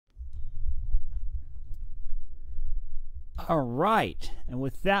All right, and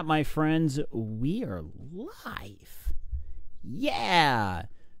with that, my friends, we are live. Yeah,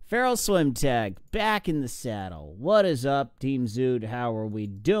 Feral Swim Tech back in the saddle. What is up, Team Zoot? How are we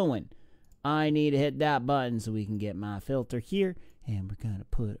doing? I need to hit that button so we can get my filter here, and we're gonna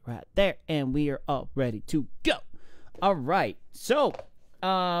put it right there, and we are all ready to go. All right, so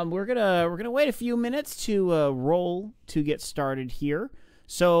we're gonna wait a few minutes to roll to get started here.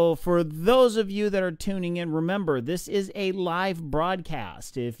 So for those of you that are tuning in, remember, this is a live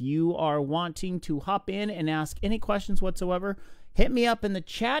broadcast. If you are wanting to hop in and ask any questions whatsoever, hit me up in the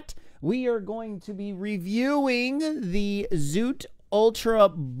chat. We are going to be reviewing the Zoot Ultra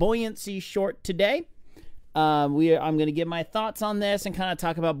Buoyancy short today. I'm going to give my thoughts on this and kind of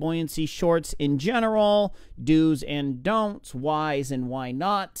talk about buoyancy shorts in general, do's and don'ts, whys and why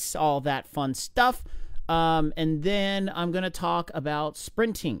nots, all that fun stuff. And then I'm going to talk about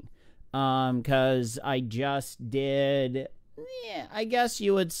sprinting, because I just did, I guess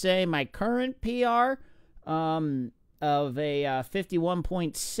you would say, my current PR of a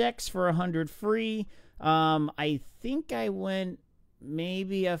 51.6 for 100 free. I think I went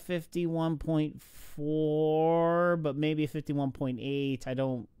maybe a 51.4, but maybe a 51.8. I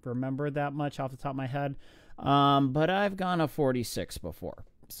don't remember that much off the top of my head. But I've gone a 46 before,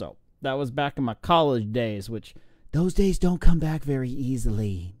 so that was back in my college days, which those days don't come back very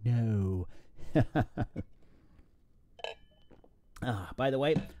easily. No. By the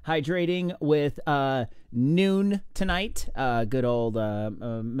way, hydrating with Noon tonight. Good old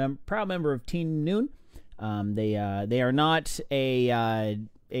proud member of Team Noon. They are not a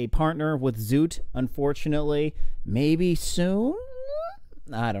partner with Zoot, unfortunately. Maybe soon.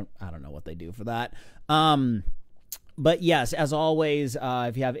 I don't know what they do for that. But yes, as always,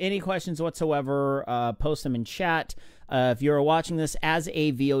 if you have any questions whatsoever, post them in chat. If you're watching this as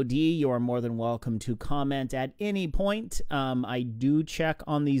a VOD, you are more than welcome to comment at any point. I do check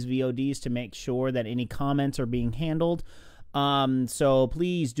on these VODs to make sure that any comments are being handled. So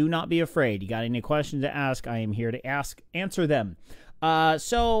please do not be afraid. You got any questions to ask, I am here to answer them.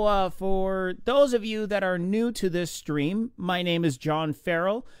 For those of you that are new to this stream, my name is John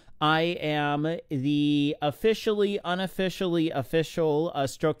Farrell. I am the unofficially official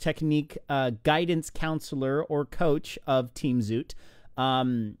stroke technique guidance counselor or coach of Team Zoot.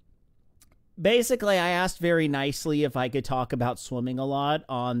 Basically, I asked very nicely if I could talk about swimming a lot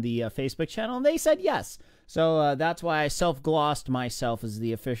on the Facebook channel, and they said yes. So that's why I self-glossed myself as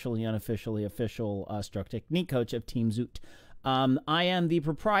the unofficially official stroke technique coach of Team Zoot. I am the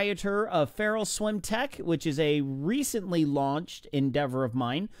proprietor of Feral Swim Tech, which is a recently launched endeavor of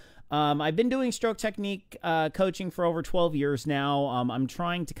mine. I've been doing stroke technique coaching for over 12 years now. I'm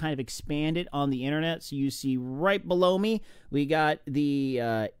trying to kind of expand it on the internet. So you see right below me, we got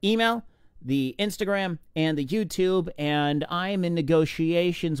the email, the Instagram, and the YouTube, and I'm in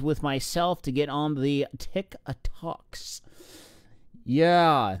negotiations with myself to get on the TikToks.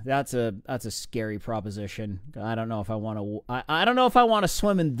 Yeah, that's a scary proposition. I don't know if I want to. I don't know if I want to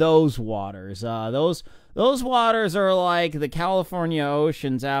swim in those waters. Those waters are like the California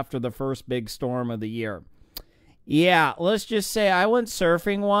oceans after the first big storm of the year. Yeah, let's just say I went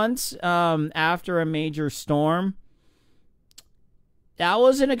surfing once after a major storm. That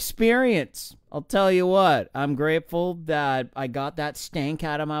was an experience. I'll tell you what. I'm grateful that I got that stank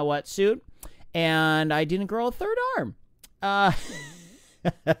out of my wetsuit, and I didn't grow a third arm.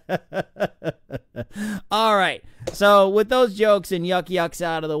 All right. So with those jokes and yucks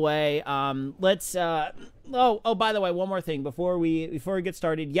out of the way, let's oh, by the way, one more thing before we get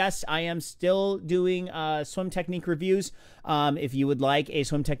started. Yes, I am still doing swim technique reviews. If you would like a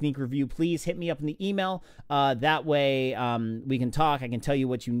swim technique review, please hit me up in the email. That way we can talk. I can tell you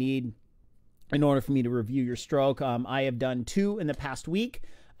what you need in order for me to review your stroke. I have done 2 in the past week,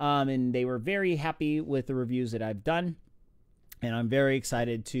 and they were very happy with the reviews that I've done. And I'm very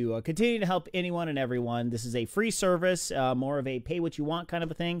excited to continue to help anyone and everyone. This is a free service, more of a pay what you want kind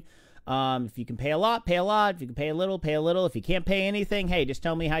of a thing. If you can pay a lot, pay a lot. If you can pay a little, pay a little. If you can't pay anything, hey, just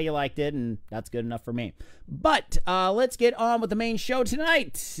tell me how you liked it, and that's good enough for me. But let's get on with the main show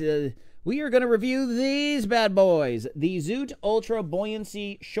tonight. We are going to review these bad boys, the Zoot Ultra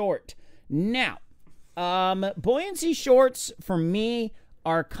Buoyancy short. Now, buoyancy shorts for me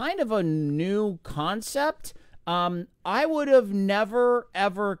are kind of a new concept. I would have never,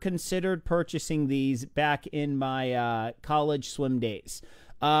 ever considered purchasing these back in my college swim days.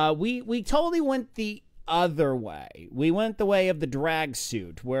 We totally went the other way. We went the way of the drag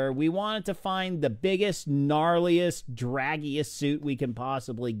suit, where we wanted to find the biggest, gnarliest, draggiest suit we can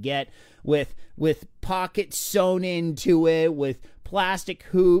possibly get with pockets sewn into it, with plastic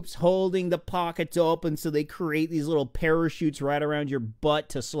hoops holding the pockets open so they create these little parachutes right around your butt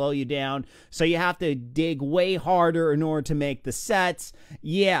to slow you down. So you have to dig way harder in order to make the sets.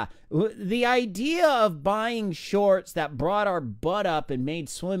 Yeah, the idea of buying shorts that brought our butt up and made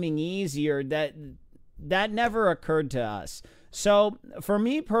swimming easier, that never occurred to us. So for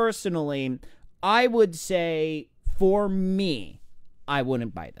me personally, I would say for me, I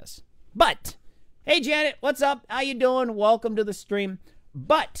wouldn't buy this. But hey, Janet, what's up? How you doing? Welcome to the stream.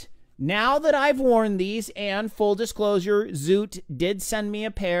 But now that I've worn these, and full disclosure, Zoot did send me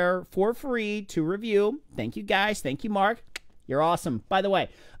a pair for free to review. Thank you, guys. Thank you, Mark. You're awesome. By the way,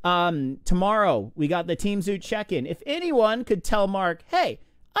 tomorrow we got the Team Zoot check-in. If anyone could tell Mark, hey,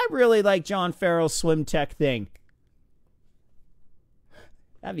 I really like John Farrell's swim tech thing,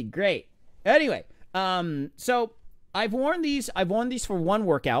 that'd be great. Anyway, so I've worn these. I've worn these for one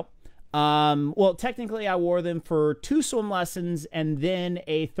workout. Well, technically I wore them for 2 swim lessons and then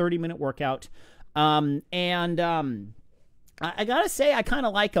a 30-minute workout. I gotta say, I kind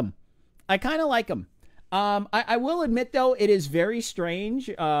of like them. I will admit though, it is very strange,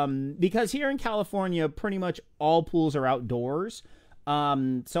 because here in California, pretty much all pools are outdoors.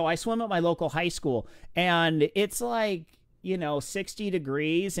 So I swim at my local high school, and it's like, you know, 60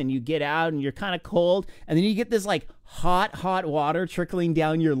 degrees, and you get out and you're kind of cold, and then you get this like hot water trickling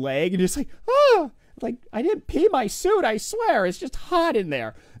down your leg, and you're just like, oh, like I didn't pee my suit, I swear, it's just hot in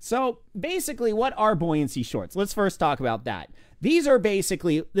there. So basically, what are buoyancy shorts? Let's first talk about that. These are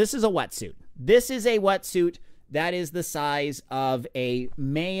basically, this is a wetsuit. This is a wetsuit that is the size of a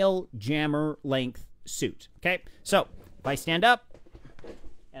male jammer length suit. Okay, so if I stand up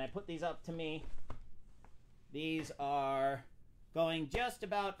and I put these up to me, these are going just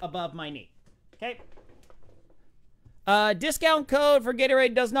about above my knee. Okay. Discount code for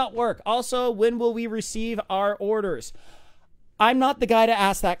Gatorade does not work. Also, when will we receive our orders? I'm not the guy to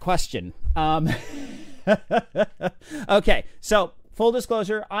ask that question. Okay, so full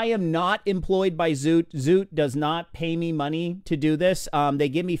disclosure, I am not employed by Zoot. Zoot does not pay me money to do this. They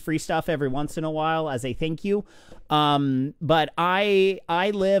give me free stuff every once in a while as a thank you. But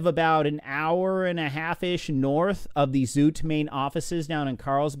I live about an hour and a half-ish north of the Zoot main offices down in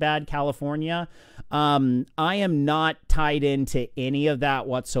Carlsbad, California. I am not tied into any of that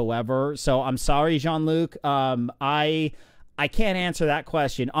whatsoever. So I'm sorry, Jean-Luc. I can't answer that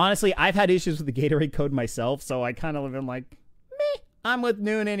question. Honestly, I've had issues with the Gatorade code myself, so I kind of live in like, meh, I'm with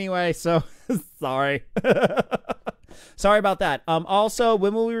Noon anyway, so sorry. Sorry about that. Also,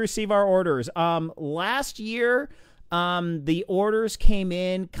 when will we receive our orders? Last year, the orders came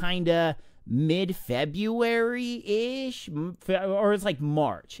in kind of mid-February-ish, or it's like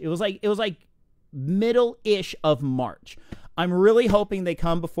March. It was like middle-ish of March. I'm really hoping they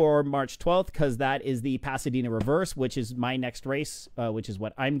come before March 12th, because that is the Pasadena Reverse, which is my next race, which is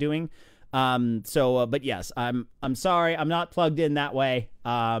what I'm doing. But yes, I'm sorry, I'm not plugged in that way.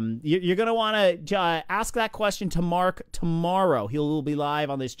 You're going to want to ask that question to Mark tomorrow. He will be live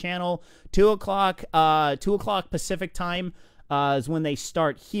on this channel, 2 o'clock Pacific time, is when they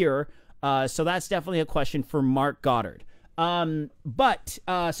start here. So that's definitely a question for Mark Goddard. So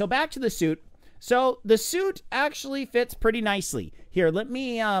back to the suit. So the suit actually fits pretty nicely. Here, let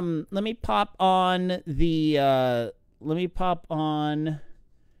me pop on the,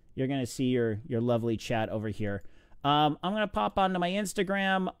 you're going to see your lovely chat over here. I'm going to pop onto my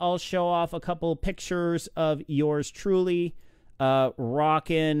Instagram. I'll show off a couple pictures of yours truly,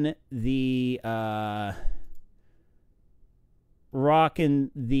 rocking the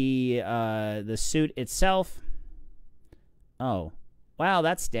suit itself. Oh, wow,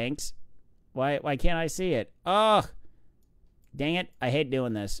 that stinks. Why can't I see it? Oh, dang it. I hate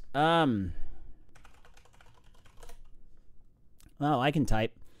doing this. Oh, I can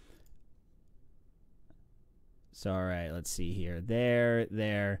type. So, all right, let's see here.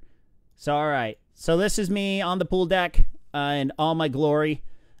 There. So, all right. So, this is me on the pool deck in all my glory,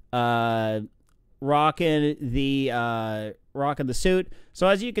 rocking the suit. So,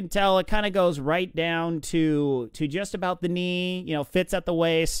 as you can tell, it kind of goes right down to just about the knee, you know, fits at the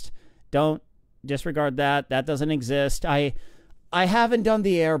waist. Don't disregard that. That doesn't exist. I haven't done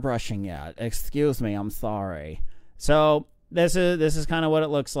the airbrushing yet. Excuse me. I'm sorry. So, this is kind of what it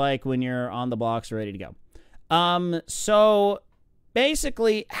looks like when you're on the blocks ready to go. So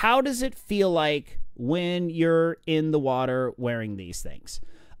basically, how does it feel like when you're in the water wearing these things?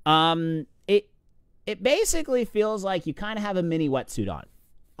 It basically feels like you kind of have a mini wetsuit on.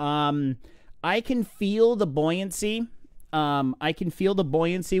 I can feel the buoyancy. I can feel the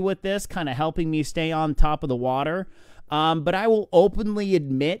buoyancy with this, kind of helping me stay on top of the water. But I will openly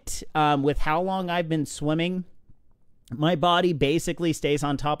admit, with how long I've been swimming, My body basically stays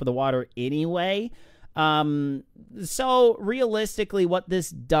on top of the water anyway. So realistically, what this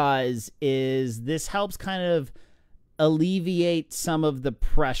does is this helps kind of alleviate some of the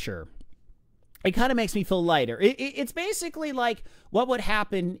pressure. It kind of makes me feel lighter. It's basically like what would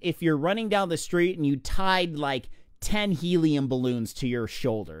happen if you're running down the street and you tied like 10 helium balloons to your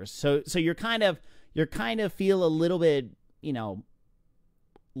shoulders. So you're kind of feel a little bit, you know,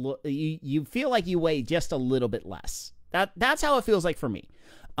 you feel like you weigh just a little bit less. That's how it feels like for me.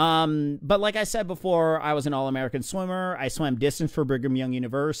 But like I said before, I was an All-American swimmer. I swam distance for Brigham Young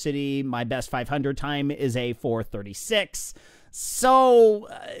University. My best 500 time is a 4:36. So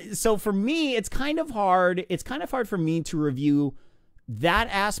for me, it's kind of hard. It's kind of hard for me to review that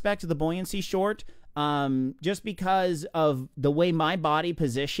aspect of the buoyancy short, just because of the way my body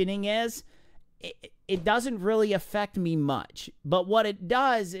positioning is. It doesn't really affect me much, but what it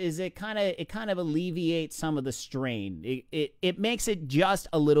does is it kind of alleviates some of the strain. It makes it just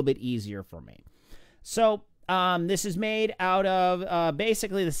a little bit easier for me. So this is made out of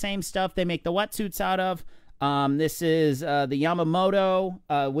basically the same stuff they make the wetsuits out of. This is the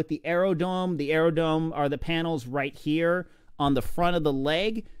Yamamoto with the aerodome. The aerodome are the panels right here on the front of the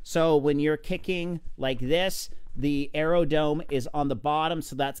leg. So when you're kicking like this, the aerodome is on the bottom,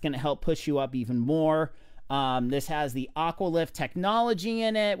 so that's going to help push you up even more. This has the Aqualift technology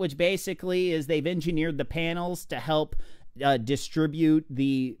in it, which basically is they've engineered the panels to help distribute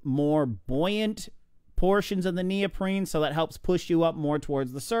the more buoyant portions of the neoprene, so that helps push you up more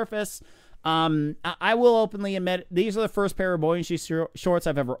towards the surface. I will openly admit, these are the first pair of buoyancy shorts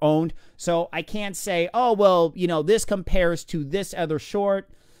I've ever owned, so I can't say, oh, well, you know, this compares to this other short.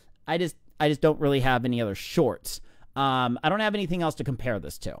 I just don't really have any other shorts. I don't have anything else to compare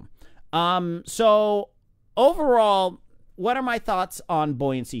this to. So overall, what are my thoughts on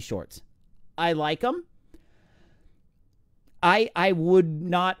buoyancy shorts? I like them. I would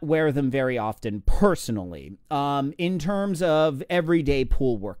not wear them very often personally, in terms of everyday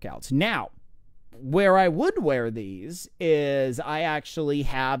pool workouts. Now, where I would wear these is I actually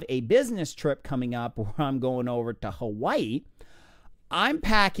have a business trip coming up where I'm going over to Hawaii. I'm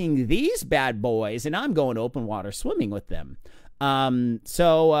packing these bad boys and I'm going open water swimming with them.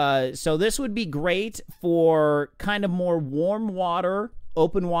 So this would be great for kind of more warm water,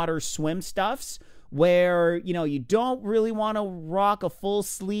 open water swim stuffs where, you know, you don't really want to rock a full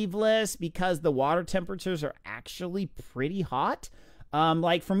sleeveless because the water temperatures are actually pretty hot.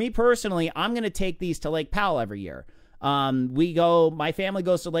 Like for me personally, I'm going to take these to Lake Powell every year. My family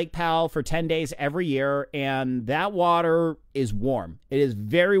goes to Lake Powell for 10 days every year, and that water is warm. It is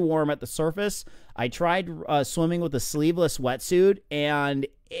very warm at the surface. I tried swimming with a sleeveless wetsuit, and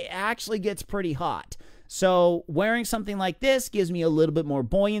it actually gets pretty hot. So wearing something like this gives me a little bit more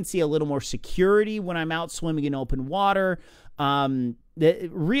buoyancy, a little more security when I'm out swimming in open water.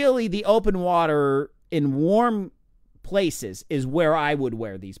 Really, the open water in warm places is where I would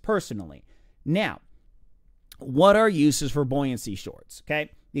wear these personally. Now, what are uses for buoyancy shorts?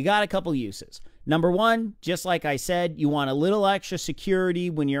 Okay, you got a couple uses. Number one, just like I said, you want a little extra security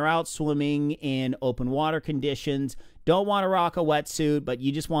when you're out swimming in open water conditions. Don't want to rock a wetsuit, but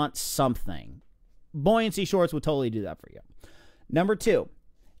you just want something. Buoyancy shorts would totally do that for you. Number two,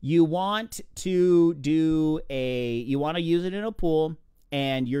 you want to use it in a pool,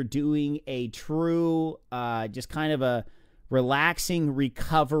 and you're doing a true, just kind of a relaxing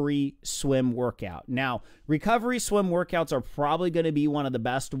recovery swim workout. Now, recovery swim workouts are probably going to be one of the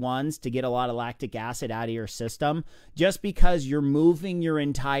best ones to get a lot of lactic acid out of your system, just because you're moving your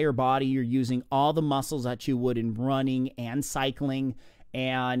entire body. You're using all the muscles that you would in running and cycling,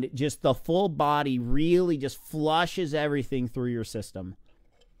 and just the full body really just flushes everything through your system.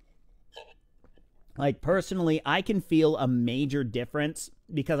 Like personally, I can feel a major difference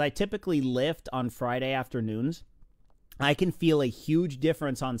because I typically lift on Friday afternoons. I can feel a huge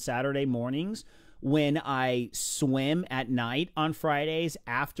difference on Saturday mornings when I swim at night on Fridays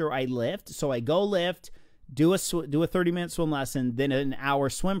after I lift. So I go lift, do a 30-minute swim lesson, then an hour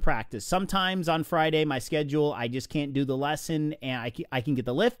swim practice. Sometimes on Friday, my schedule, I just can't do the lesson, and I can get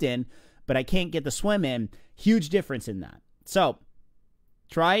the lift in, but I can't get the swim in. Huge difference in that. So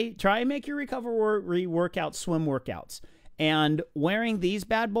try and make your recovery workouts swim workouts. And wearing these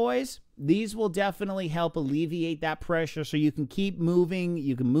bad boys, these will definitely help alleviate that pressure so you can keep moving.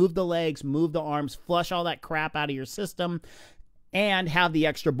 You can move the legs, move the arms, flush all that crap out of your system, and have the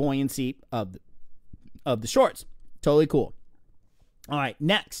extra buoyancy of the shorts. Totally cool. All right,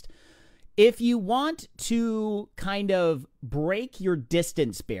 next. If you want to kind of break your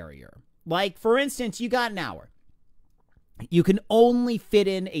distance barrier, like for instance, you got an hour. you can only fit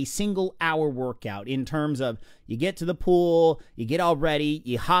in a single hour workout in terms of you get to the pool, you get all ready,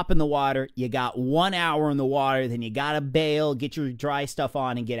 you hop in the water, you got 1 hour in the water, then you got to bail, get your dry stuff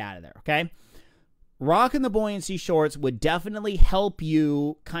on, and get out of there, okay? Rocking the buoyancy shorts would definitely help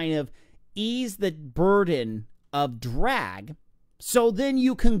you kind of ease the burden of drag so then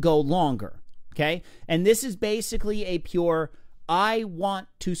you can go longer, okay? And this is basically a pure, I want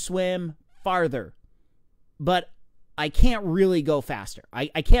to swim farther, but I can't really go faster. I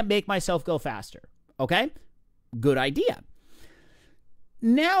can't make myself go faster. Okay? Good idea.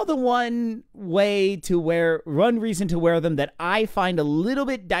 Now the one reason to wear them that I find a little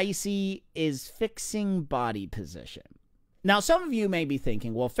bit dicey is fixing body position. Now, some of you may be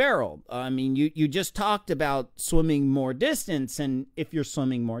thinking, well, Farrell, I mean, you just talked about swimming more distance, and if you're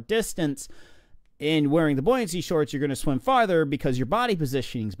swimming more distance and wearing the buoyancy shorts, you're going to swim farther because your body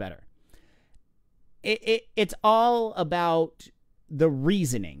positioning is better. It's all about the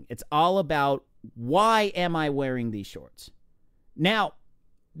reasoning. It's all about why am I wearing these shorts? Now,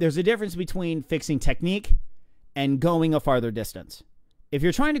 there's a difference between fixing technique and going a farther distance. If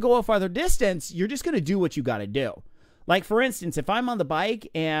you're trying to go a farther distance, you're just going to do what you got to do. Like, for instance, if I'm on the bike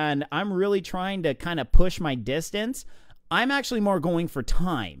and I'm really trying to kind of push my distance, I'm actually more going for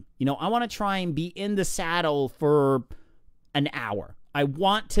time. You know, I want to try and be in the saddle for an hour. I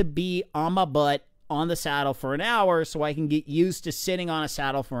want to be on my butt on the saddle for an hour so I can get used to sitting on a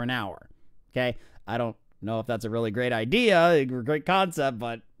saddle for an hour. Okay? I don't know if that's a really great idea, a great concept,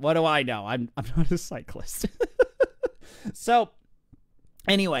 but what do I know? I'm not a cyclist. So,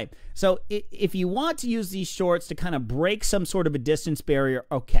 anyway, so if you want to use these shorts to kind of break some sort of a distance barrier,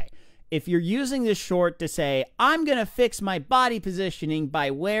 okay. If you're using this short to say, I'm going to fix my body positioning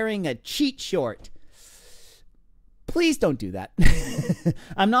by wearing a cheat short, please don't do that.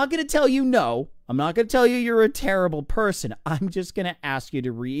 I'm not going to tell you no. I'm not going to tell you you're a terrible person. I'm just going to ask you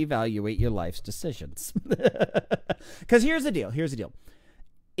to reevaluate your life's decisions. Because here's the deal. Here's the deal.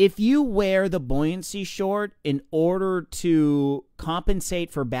 If you wear the buoyancy short in order to compensate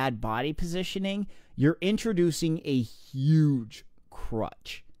for bad body positioning, you're introducing a huge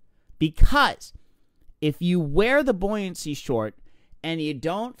crutch. Because if you wear the buoyancy short and you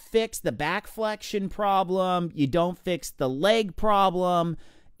don't fix the back flexion problem, you don't fix the leg problem,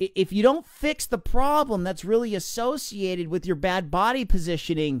 if you don't fix the problem that's really associated with your bad body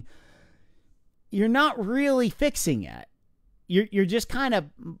positioning, you're not really fixing it. You're just kind of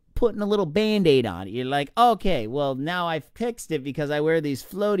putting a little Band-Aid on it. You're like, okay, well, now I've fixed it because I wear these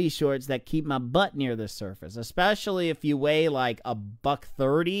floaty shorts that keep my butt near the surface, especially if you weigh like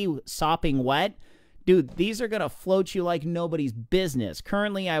 $130 sopping wet. Dude, these are going to float you like nobody's business.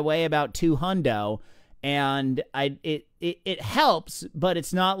 Currently, I weigh about 200, and it helps, but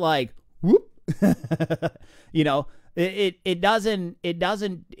it's not like, whoop. You know, it does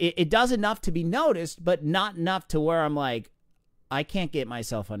enough to be noticed, but not enough to where I'm like, I can't get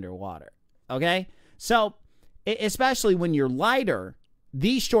myself underwater. Okay? So, especially when you're lighter,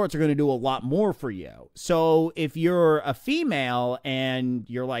 these shorts are going to do a lot more for you. So if you're a female and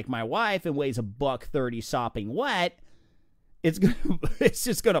you're like my wife and weighs $130 sopping wet, it's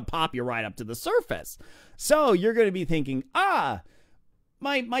just going to pop you right up to the surface. So you're going to be thinking,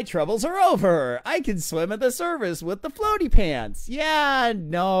 my troubles are over. I can swim at the surface with the floaty pants. Yeah,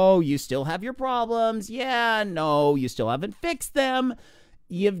 no, you still have your problems. Yeah, no, you still haven't fixed them.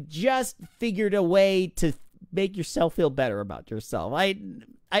 You've just figured a way to make yourself feel better about yourself. I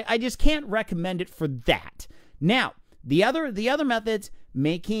just can't recommend it for that. Now, the other methods,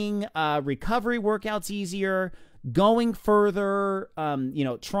 making recovery workouts easier, going further,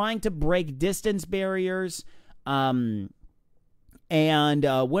 trying to break distance barriers, and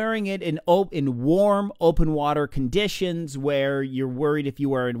wearing it in warm, open water conditions where you're worried if you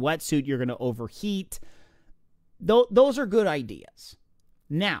wear a wetsuit, you're going to overheat. Those are good ideas.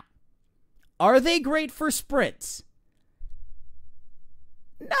 Now, are they great for sprints?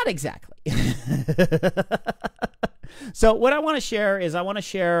 Not exactly. So what I want to share is my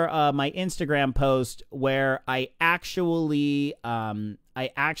Instagram post where I actually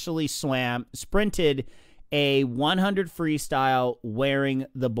sprinted a 100 freestyle wearing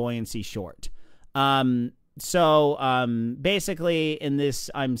the buoyancy short. Basically in this,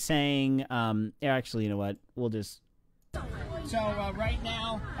 I'm saying, actually, you know what? We'll just. So right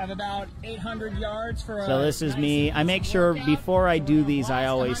now, I have about 800 yards for. So this is me. I make sure before I do these, I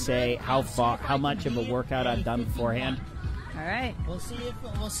always say how much of a workout I've done beforehand. All right. We'll see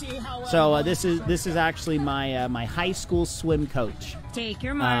how. So this is actually my my high school swim coach. Take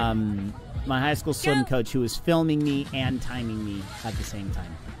your mark. My high school swim coach who was filming me and timing me at the same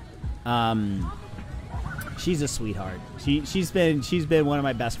time. she's a sweetheart. She's been one of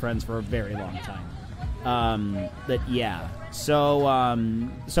my best friends for a very long time. But yeah, so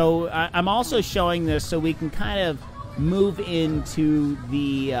I'm also showing this so we can kind of move into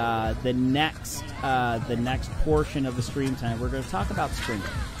the next portion of the stream tonight. We're going to talk about sprinting.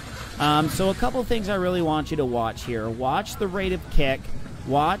 So a couple things I really want you to watch here. Watch the rate of kick,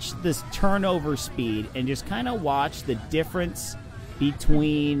 watch this turnover speed, and just kind of watch the difference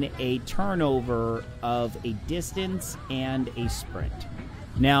between a turnover of a distance and a sprint.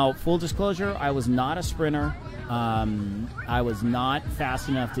 Now, full disclosure, I was not a sprinter. I was not fast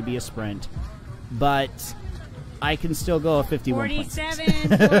enough to be a sprint, but I can still go a 51. 47,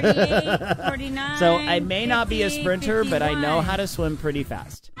 48, 49. So I may 50, not be a sprinter, 51. but I know how to swim pretty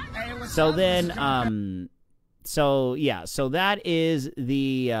fast. So then, so yeah, so that is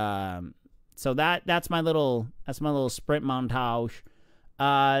the, so that's my little sprint montage.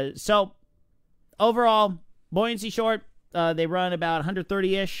 So overall, buoyancy short, they run about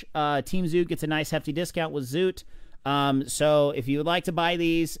 130-ish. Team Zoot gets a nice hefty discount with Zoot. So if you would like to buy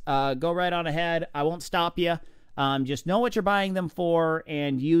these, go right on ahead. I won't stop you. Just know what you're buying them for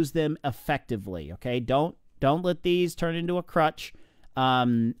and use them effectively. Okay, don't let these turn into a crutch.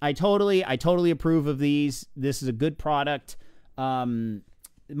 I totally approve of these. This is a good product. My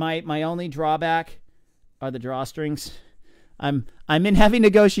only drawback are the drawstrings. I'm in heavy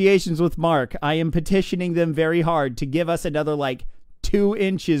negotiations with Mark. I am petitioning them very hard to give us another like 2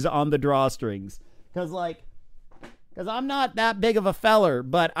 inches on the drawstrings. Cause I'm not that big of a feller,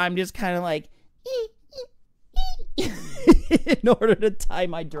 but I'm just kind of like in order to tie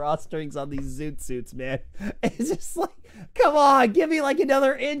my drawstrings on these Zoot suits, man. It's just like, come on, give me like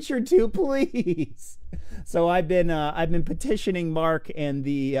another inch or 2, please. So I've been petitioning Mark and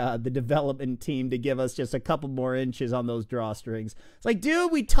the development team to give us just a couple more inches on those drawstrings. It's like,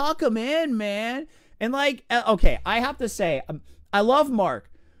 dude, we tuck them in, man. And like, okay, I have to say, I love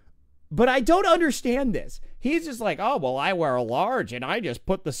Mark, but I don't understand this. He's just like, oh, well, I wear a large and I just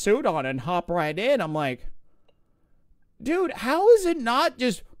put the suit on and hop right in. I'm like, dude, how is it not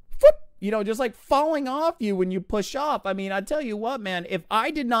just, just like falling off you when you push off? I mean, I tell you what, man, if I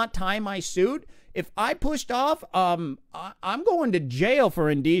did not tie my suit, if I pushed off, I'm going to jail for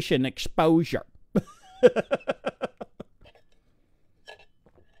indecent exposure.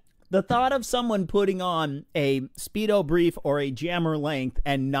 The thought of someone putting on a Speedo brief or a jammer length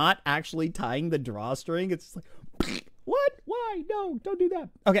and not actually tying the drawstring, it's like, what? Why? No, don't do that.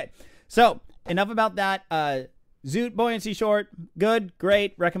 Okay, so enough about that. Zoot buoyancy short, good,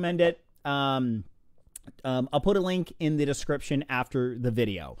 great, recommend it. I'll put a link in the description after the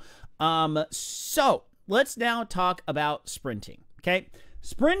video. So let's now talk about sprinting. Okay,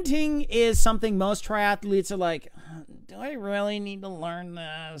 sprinting is something most triathletes are like, do I really need to learn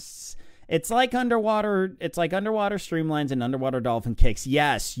this? It's like underwater streamlines and underwater dolphin kicks.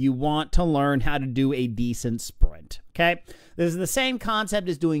 Yes, you want to learn how to do a decent sprint. Okay, this is the same concept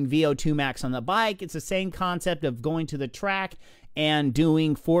as doing VO2 max on the bike. It's the same concept of going to the track and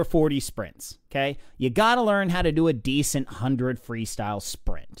doing 440 sprints. Okay, you got to learn how to do a decent 100 freestyle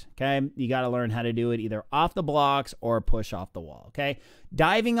sprint. Okay, you got to learn how to do it either off the blocks or push off the wall. Okay,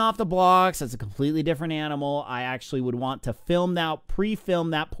 diving off the blocks, that's a completely different animal. I actually would want to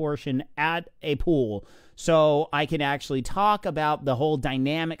pre-film that portion at a pool so I can actually talk about the whole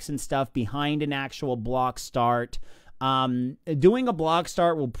dynamics and stuff behind an actual block start. Doing a block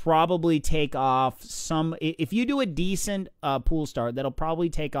start will probably take off if you do a decent pool start, that'll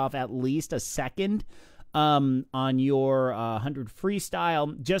probably take off at least a second on your 100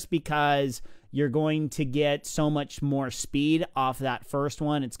 freestyle, just because you're going to get so much more speed off that first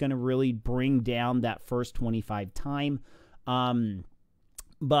one. It's going to really bring down that first 25 time.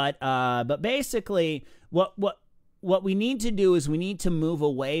 But basically what we need to do is we need to move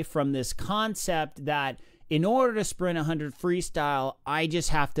away from this concept that in order to sprint 100 freestyle, I just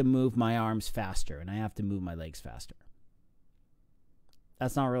have to move my arms faster and I have to move my legs faster.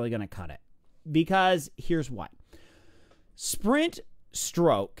 That's not really going to cut it, because here's why. Sprint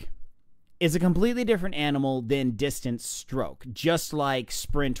stroke is a completely different animal than distance stroke, just like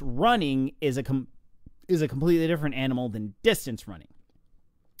sprint running is a completely different animal than distance running.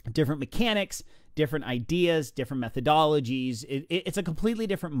 Different mechanics, different ideas, different methodologies. It's a completely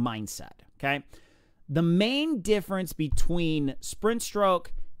different mindset, okay? The main difference between sprint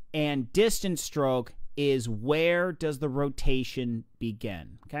stroke and distance stroke is where does the rotation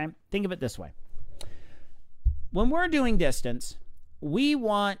begin, okay? Think of it this way. When we're doing distance, we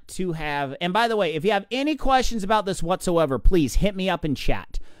want to have, and by the way, if you have any questions about this whatsoever, please hit me up in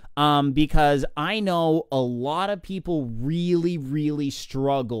chat. because I know a lot of people really, really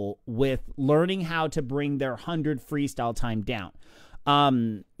struggle with learning how to bring their 100 freestyle time down.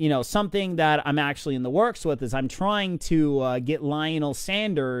 You know, something that I'm actually in the works with is I'm trying to get Lionel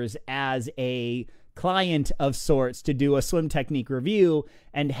Sanders as a client of sorts to do a swim technique review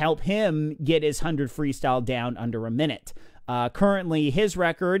and help him get his 100 freestyle down under a minute. Currently, his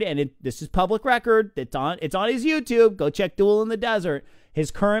record, and this is public record, it's on his YouTube. Go check Duel in the Desert. His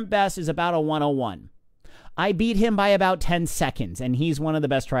current best is about a 101. I beat him by about 10 seconds, and he's one of the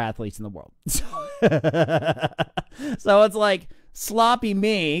best triathletes in the world. So it's like, sloppy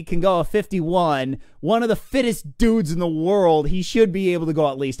me can go a 51. One of the fittest dudes in the world, he should be able to go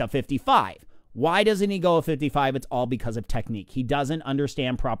at least a 55. Why doesn't he go a 55? It's all because of technique. He doesn't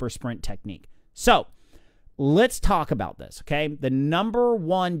understand proper sprint technique. So let's talk about this, okay? The number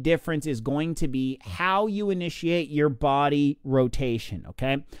one difference is going to be how you initiate your body rotation,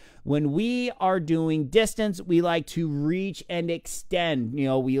 okay? When we are doing distance, we like to reach and extend. You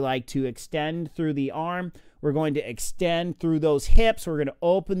know, we like to extend through the arm. We're going to extend through those hips. We're going to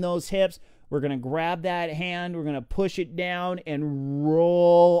open those hips. We're going to grab that hand. We're going to push it down and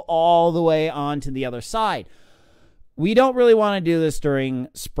roll all the way onto the other side. We don't really want to do this during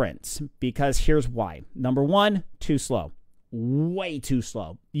sprints because here's why. Number one, too slow. Way too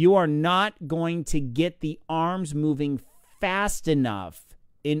slow. You are not going to get the arms moving fast enough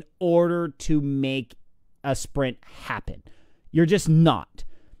in order to make a sprint happen. You're just not.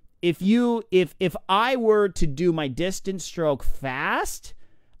 If I were to do my distance stroke fast,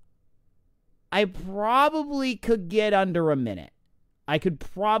 I probably could get under a minute. I could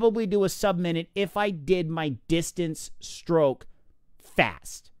probably do a sub-minute if I did my distance stroke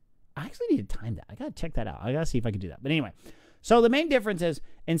fast. I actually need to time that. I got to check that out. I got to see if I can do that. But anyway, so the main difference is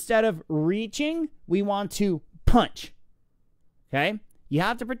instead of reaching, we want to punch. Okay? You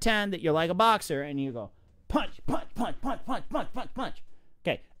have to pretend that you're like a boxer and you go punch, punch, punch, punch, punch, punch, punch, punch.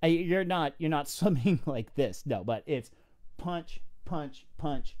 Okay, you're not swimming like this. No, but it's punch, punch,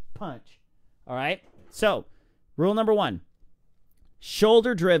 punch, punch. All right? So, rule number one.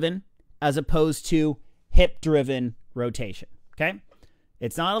 Shoulder-driven as opposed to hip-driven rotation, okay?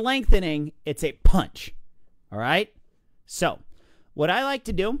 It's not a lengthening, it's a punch, all right? So what I like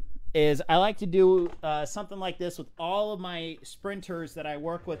to do is I like to do something like this with all of my sprinters that I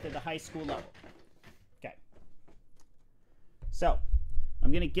work with at the high school level, okay? So I'm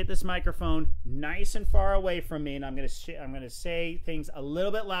going to get this microphone nice and far away from me, and I'm going to say things a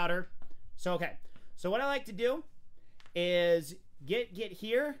little bit louder. So, okay, so what I like to do is get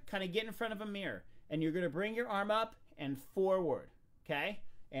here, kind of get in front of a mirror, and you're going to bring your arm up and forward, okay?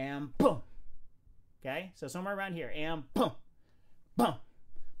 And boom, okay? So somewhere around here, and boom, boom,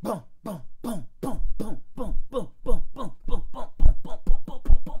 boom, boom, boom, boom, boom, boom, boom, boom, boom, boom, boom, boom, boom, boom,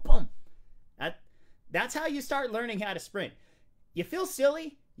 boom, boom, boom. That's how you start learning how to sprint. You feel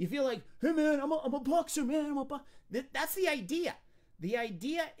silly. You feel like, hey man, I'm a boxer, man. That's the idea. The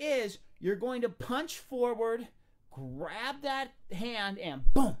idea is you're going to punch forward, grab that hand, and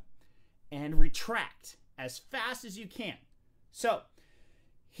boom, and retract as fast as you can. So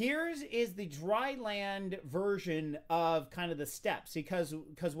here's is the dry land version of kind of the steps, because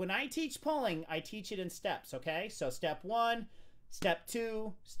when I teach pulling, I teach it in steps, okay? So step 1, step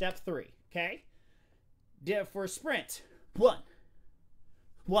 2, step 3, okay? For sprint, 1.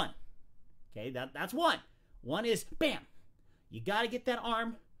 Okay, that's 1. 1 is bam. You got to get that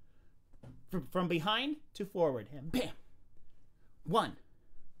arm from behind to forward, and bam. 1.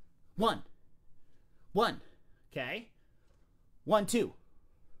 Okay. 1, 2.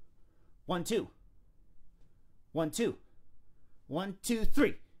 1, 2. 1, 2. 1, 2,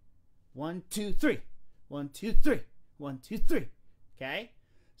 3. 1, 2, 3. 1, 2, 3. 1, 2, 3. Okay.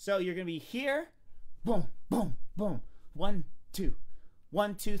 So you're gonna be here. Boom, boom, boom. 1, 2.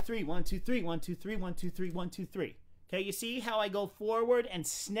 1, 2, 3. 1, 2, 3. 1, 2, 3. 1, 2, 3. 1, 2, 3. Okay. You see how I go forward and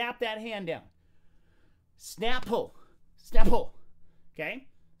snap that hand down. Snap, pull. Snap, pull. Okay.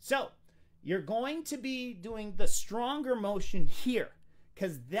 So you're going to be doing the stronger motion here,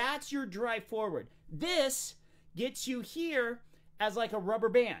 because that's your drive forward. This gets you here as like a rubber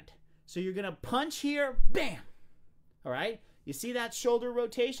band. So you're going to punch here, bam. All right? You see that shoulder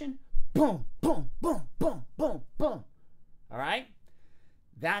rotation? Boom, boom, boom, boom, boom, boom. All right?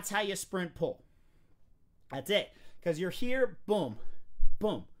 That's how you sprint pull. That's it. Because you're here, boom,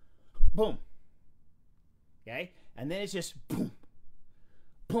 boom, boom. Okay? And then it's just boom,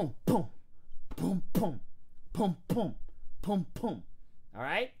 boom, boom, boom, boom, boom, boom, boom, boom. All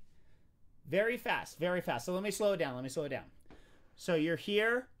right? Very fast, very fast. So let me slow it down. So you're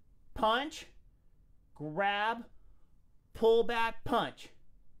here, punch, grab, pull back, punch,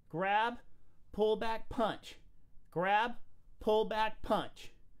 grab, pull back, punch. Grab, pull back,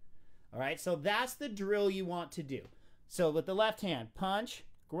 punch. All right, so that's the drill you want to do. So with the left hand, punch,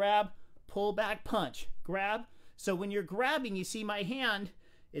 grab, pull back, punch, grab. So when you're grabbing, you see my hand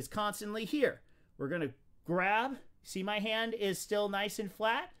is constantly here. We're going to grab. See my hand is still nice and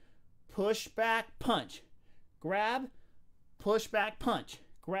flat. Push back, punch. Grab, push back, punch.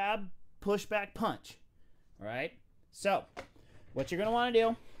 Grab, push back, punch. All right? So what you're going to want to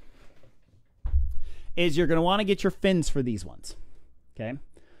do is you're going to want to get your fins for these ones. Okay?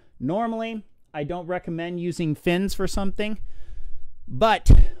 Normally, I don't recommend using fins for something,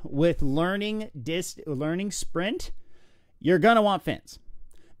 but with learning sprint, you're going to want fins.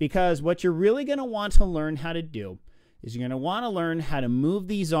 Because what you're really going to want to learn how to do is you're going to want to learn how to move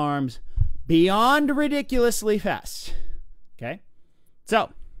these arms beyond ridiculously fast. Okay?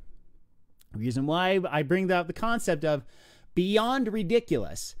 So, the reason why I bring up the concept of beyond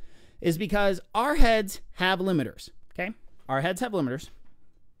ridiculous is because our heads have limiters. Okay? Our heads have limiters.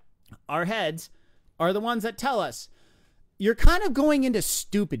 Our heads are the ones that tell us you're kind of going into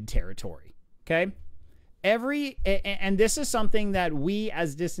stupid territory. Okay? And this is something that we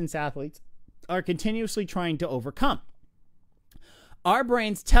as distance athletes are continuously trying to overcome. Our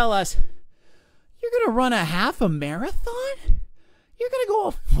brains tell us, you're going to run a half a marathon? You're going to go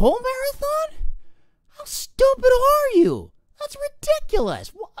a full marathon? How stupid are you? That's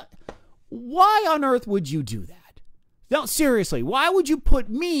ridiculous. Why on earth would you do that? No, seriously, why would you put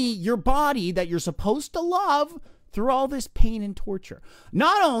me, your body that you're supposed to love, through all this pain and torture?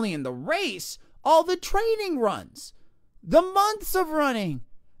 Not only in the race, all the training runs, the months of running,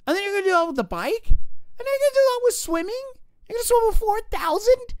 and then you're going to do that with the bike? And then you're going to do that with swimming? You're going to swim a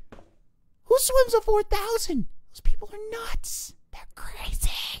 4,000? Who swims a 4,000? Those people are nuts. They're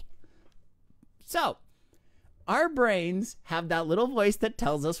crazy. So, our brains have that little voice that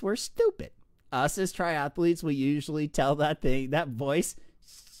tells us we're stupid. Us as triathletes, we usually tell that voice,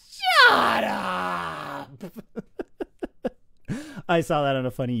 shut up. I saw that on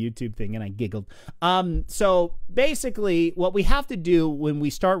a funny YouTube thing and I giggled. So basically what we have to do when we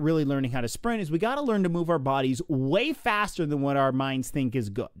start really learning how to sprint is we got to learn to move our bodies way faster than what our minds think is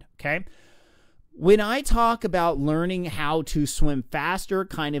good. Okay. When I talk about learning how to swim faster,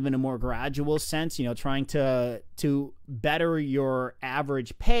 kind of in a more gradual sense, you know, trying to better your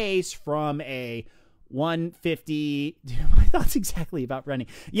average pace from a 150, my thoughts exactly about running.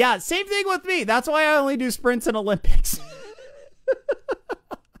 Yeah, same thing with me. That's why I only do sprints in Olympics.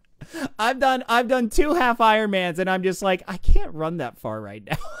 I've done 2 half Ironmans and I'm just like, I can't run that far right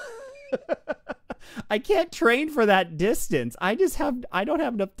now. I can't train for that distance. I don't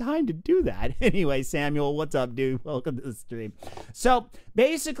have enough time to do that. Anyway, Samuel, what's up, dude? Welcome to the stream. So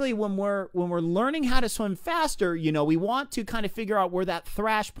basically when we're learning how to swim faster, you know, we want to kind of figure out where that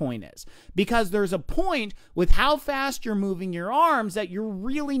thrash point is, because there's a point with how fast you're moving your arms that you're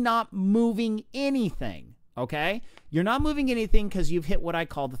really not moving anything. Okay? You're not moving anything because you've hit what I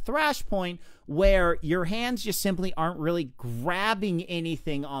call the thrash point, where your hands just simply aren't really grabbing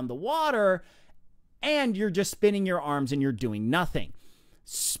anything on the water and you're just spinning your arms and you're doing nothing.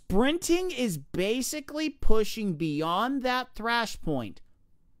 Sprinting is basically pushing beyond that thrash point,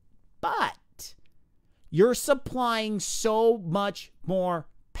 but you're supplying so much more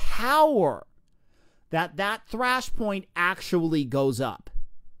power that that thrash point actually goes up.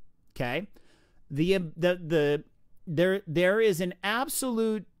 Okay? There is an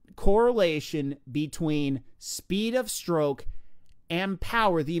absolute correlation between speed of stroke and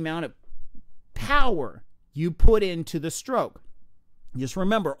power, the amount of power you put into the stroke. Just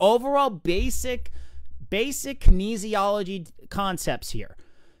remember, overall basic kinesiology concepts here.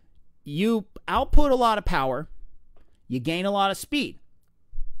 You output a lot of power, you gain a lot of speed,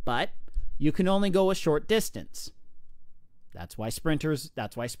 but you can only go a short distance. That's why sprinters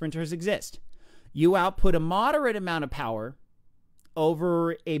exist. You output a moderate amount of power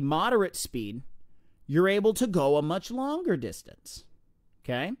over a moderate speed, you're able to go a much longer distance.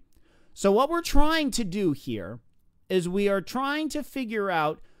 Okay? So what we're trying to do here is we are trying to figure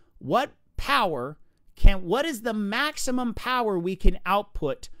out what is the maximum power we can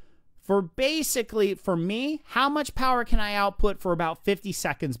output for basically, for me, how much power can I output for about 50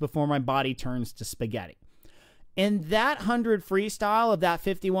 seconds before my body turns to spaghetti? In that 100 freestyle of that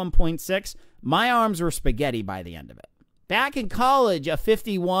 51.6, my arms were spaghetti by the end of it. Back in college, a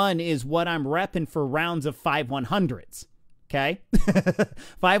 51 is what I'm repping for rounds of 5 100s. Okay?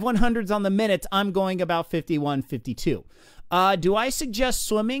 5 100s on the minutes, I'm going about 51, 52. Do I suggest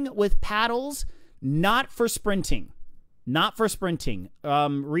swimming with paddles? Not for sprinting. Not for sprinting.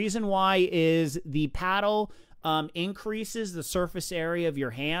 Reason why is the paddle increases the surface area of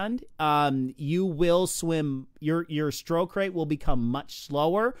your hand, you will swim, your stroke rate will become much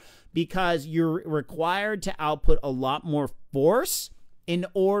slower because you're required to output a lot more force in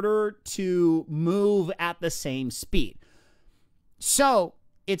order to move at the same speed. So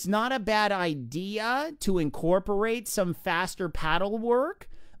it's not a bad idea to incorporate some faster paddle work,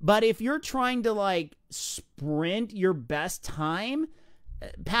 but if you're trying to like sprint your best time,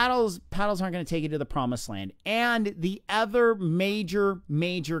 paddles aren't going to take you to the promised land. And the other major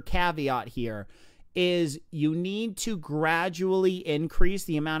caveat here is you need to gradually increase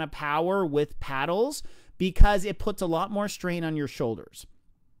the amount of power with paddles because it puts a lot more strain on your shoulders.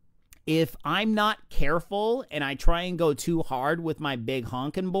 If I'm not careful and I try and go too hard with my big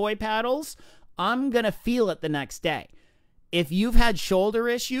honkin' boy paddles, I'm going to feel it the next day. If you've had shoulder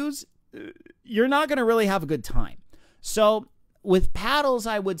issues, you're not going to really have a good time. So with paddles,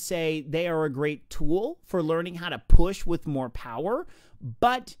 I would say they are a great tool for learning how to push with more power,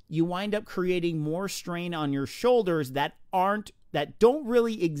 but you wind up creating more strain on your shoulders that don't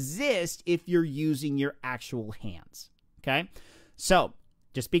really exist if you're using your actual hands. Okay? So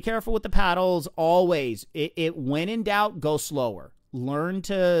just be careful with the paddles. Always, when in doubt, go slower. Learn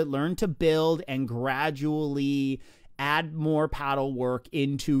to build and gradually add more paddle work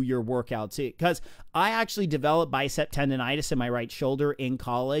into your workouts. Because I actually developed bicep tendonitis in my right shoulder in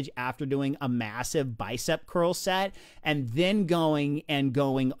college after doing a massive bicep curl set and then going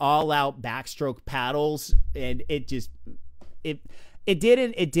all out backstroke paddles, and it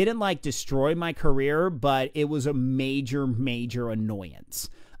didn't like destroy my career, but it was a major annoyance.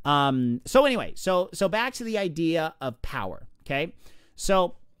 So anyway, so back to the idea of power. Okay.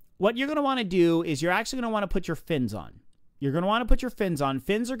 So what you're going to want to do is you're actually going to want to put your fins on. You're going to want to put your fins on.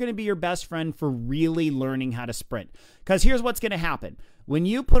 Fins are going to be your best friend for really learning how to sprint. Because here's what's going to happen. When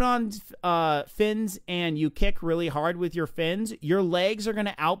you put on fins and you kick really hard with your fins, your legs are going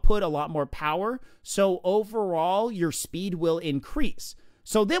to output a lot more power. So overall, your speed will increase.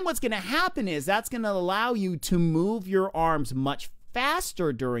 So then what's going to happen is that's going to allow you to move your arms much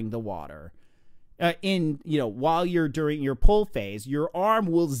faster during the water. While you're during your pull phase, your arm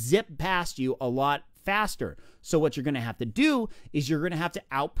will zip past you a lot faster. So what you're going to have to do is you're going to have to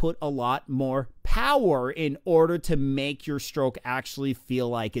output a lot more power in order to make your stroke actually feel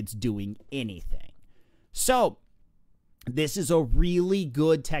like it's doing anything. So this is a really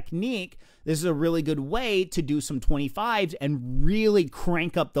good technique. This is a really good way to do some 25s and really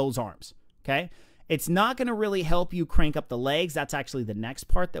crank up those arms. Okay. It's not going to really help you crank up the legs. That's actually the next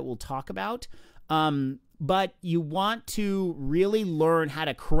part that we'll talk about. But you want to really learn how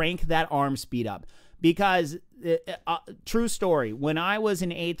to crank that arm speed up because true story, when I was in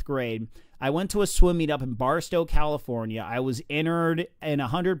 8th grade, I went to a swim meet up in Barstow, California. I was entered in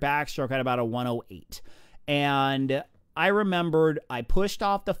 100 backstroke at about a 108. And I remembered I pushed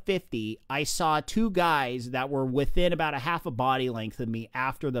off the 50. I saw two guys that were within about a half a body length of me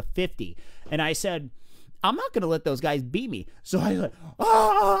after the 50. And I said, I'm not going to let those guys beat me. So I like,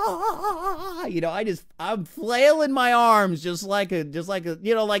 I'm flailing my arms just like like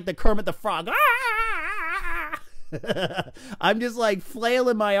the Kermit the Frog. I'm just like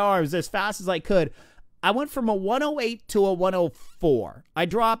flailing my arms as fast as I could. I went from a 108 to a 104. I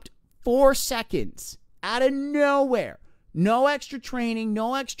dropped 4 seconds out of nowhere. No extra training,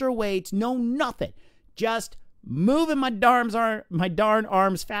 no extra weights, no nothing. Just moving my darn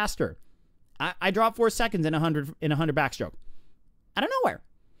arms faster. I dropped 4 seconds in 100 backstroke out of nowhere.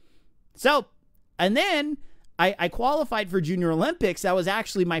 So, and then I qualified for Junior Olympics. That was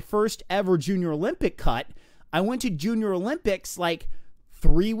actually my first ever Junior Olympic cut. I went to Junior Olympics like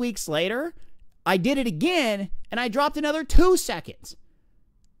 3 weeks later. I did it again, and I dropped another 2 seconds.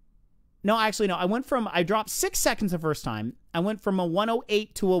 No, actually, no. I dropped 6 seconds the first time. I went from a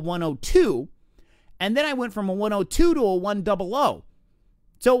 108 to a 102, and then I went from a 102 to a 100.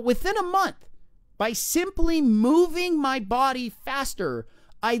 So within a month, by simply moving my body faster,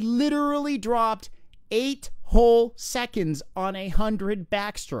 I literally dropped 8 whole seconds on a 100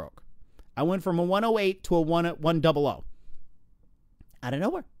 backstroke. I went from a 108 to a 100 out of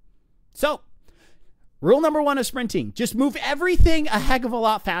nowhere. So, rule number 1 of sprinting, just move everything a heck of a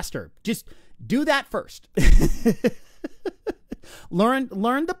lot faster. Just do that first. learn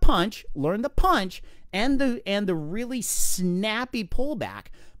the punch and the really snappy pullback,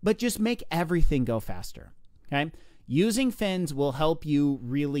 but just make everything go faster. Okay? Using fins will help you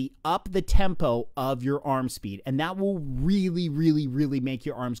really up the tempo of your arm speed, and that will really make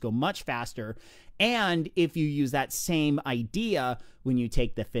your arms go much faster. And if you use that same idea when you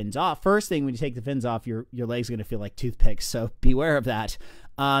take the fins off, first thing when you take the fins off, your legs are going to feel like toothpicks, so beware of that.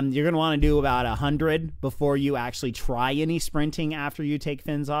 You're going to want to do about 100 before you actually try any sprinting after you take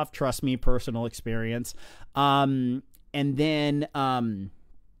fins off. Trust me, personal experience. And then,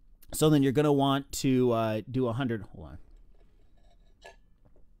 so then you're going to want to do 100. Hold on.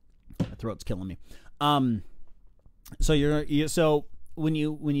 My throat's killing me. So so when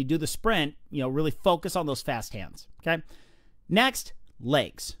you do the sprint, really focus on those fast hands. Okay. Next,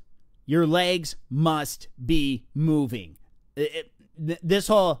 legs. Your legs must be moving. This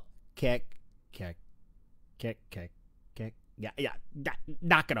whole kick. Yeah.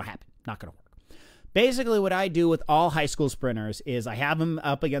 Not going to happen. Not going to work. Basically, what I do with all high school sprinters is I have them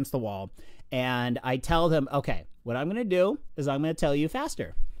up against the wall, and I tell them, okay, what I'm going to do is I'm going to tell you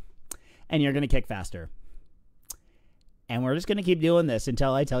faster, and you're going to kick faster. And we're just going to keep doing this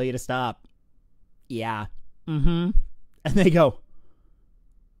until I tell you to stop. Yeah. And they go,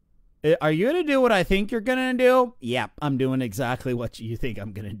 are you going to do what I think you're going to do? Yep, I'm doing exactly what you think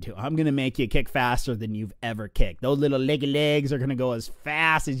I'm going to do. I'm going to make you kick faster than you've ever kicked. Those little leggy legs are going to go as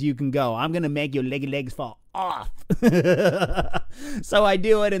fast as you can go. I'm going to make your leggy legs fall off. So I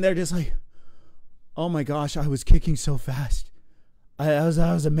do it, and they're just like, oh my gosh, I was kicking so fast. That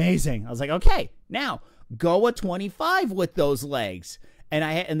was amazing. I was like, okay, now go a 25 with those legs.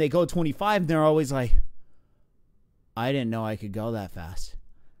 And they go 25, and they're always like, I didn't know I could go that fast.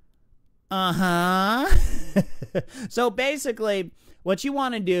 So basically, what you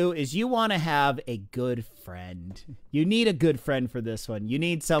want to do is you want to have a good friend. You need a good friend for this one. You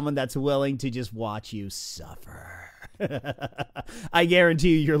need someone that's willing to just watch you suffer. I guarantee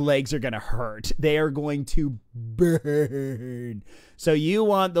you your legs are going to hurt. They are going to burn. So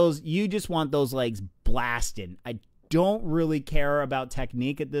you just want those legs blasted. I don't really care about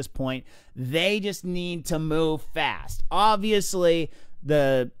technique at this point. They just need to move fast. Obviously,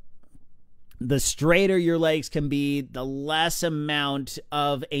 the straighter your legs can be, the less amount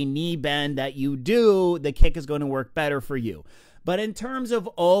of a knee bend that you do, the kick is going to work better for you. But in terms of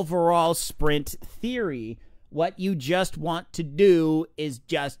overall sprint theory, what you just want to do is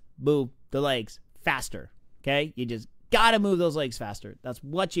just move the legs faster. Okay? You just got to move those legs faster. That's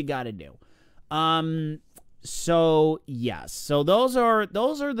what you got to do. So yes. So those are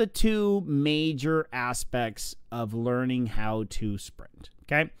the two major aspects of learning how to sprint.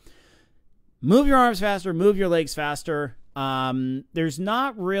 Okay? Move your arms faster, move your legs faster. There's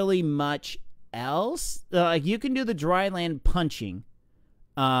not really much else. Like you can do the dry land punching,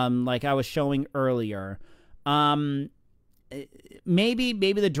 like I was showing earlier. Maybe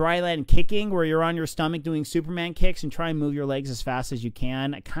the dry land kicking where you're on your stomach doing Superman kicks and try and move your legs as fast as you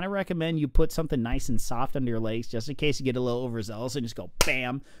can. I kind of recommend you put something nice and soft under your legs just in case you get a little overzealous and just go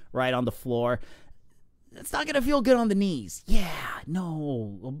bam right on the floor. It's not going to feel good on the knees. Yeah,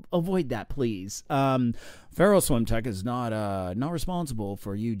 no, avoid that, please. Feral Swim Tech is not responsible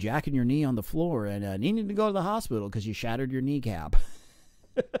for you jacking your knee on the floor and needing to go to the hospital because you shattered your kneecap.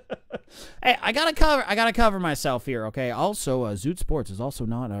 Hey, I gotta cover myself here, okay? Also, Zoot Sports is also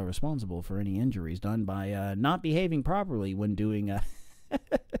not responsible for any injuries done by not behaving properly when doing. All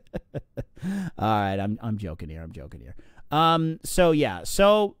right, I'm joking here. So yeah,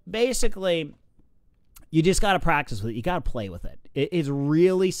 so basically, you just got to practice with it. You got to play with it. It's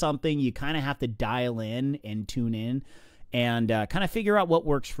really something you kind of have to dial in and tune in and kind of figure out what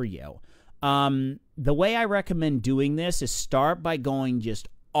works for you. The way I recommend doing this is start by going just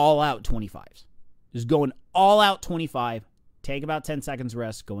all out 25s. Just going all out 25, take about 10 seconds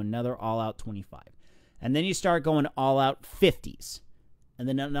rest, go another all out 25. And then you start going all out 50s, and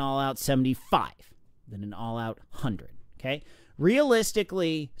then an all out 75, then an all out 100, okay?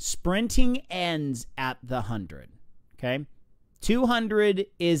 Realistically, sprinting ends at the 100, okay? 200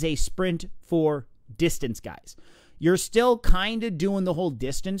 is a sprint for distance guys. You're still kind of doing the whole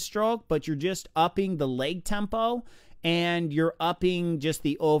distance stroke, but you're just upping the leg tempo and you're upping just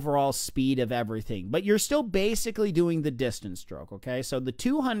the overall speed of everything. But you're still basically doing the distance stroke, okay? So the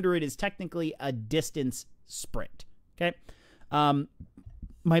 200 is technically a distance sprint, okay?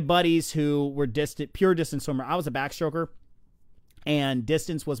 My buddies who were pure distance swimmer, I was a backstroker, and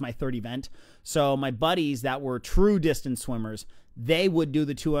distance was my third event. So my buddies that were true distance swimmers, they would do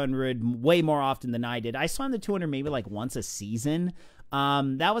the 200 way more often than I did. I swam the 200 maybe like once a season.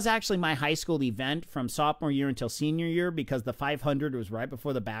 That was actually my high school event from sophomore year until senior year because the 500 was right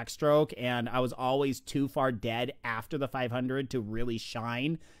before the backstroke, and I was always too far dead after the 500 to really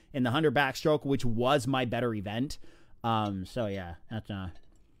shine in the 100 backstroke, which was my better event. So yeah, that's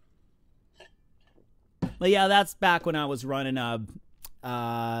but yeah, that's back when I was running a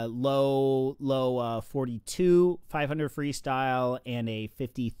low 42 500 freestyle and a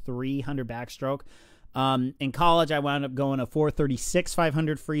 5300 backstroke. In college, I wound up going a 436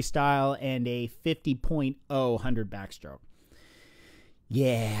 500 freestyle and a 50.0 100 backstroke.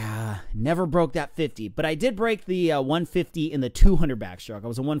 Yeah, never broke that 50, but I did break the 150 in the 200 backstroke. I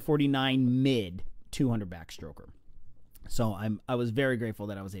was a 149 mid 200 backstroker. So I was very grateful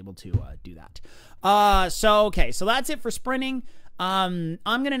that I was able to do that. Okay, so that's it for sprinting. I'm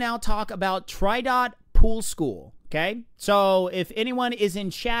going to now talk about Tri-Dot Pool School. Okay, so if anyone is in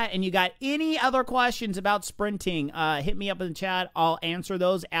chat and you got any other questions about sprinting, hit me up in the chat. I'll answer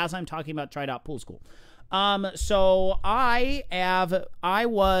those as I'm talking about Tri-Dot Pool School. So I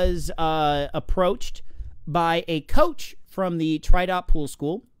was approached by a coach from the Tri-Dot Pool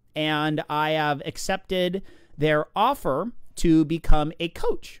School, and I have accepted their offer to become a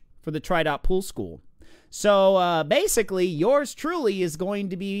coach for the Tri-Dot Pool School. So basically, yours truly is going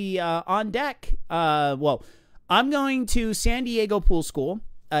to be on deck. Well, I'm going to San Diego Pool School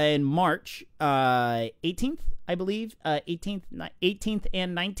in March 18th, I believe, 18th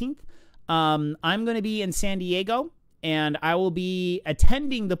and 19th. I'm going to be in San Diego, and I will be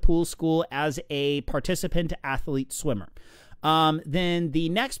attending the pool school as a participant athlete swimmer. Then the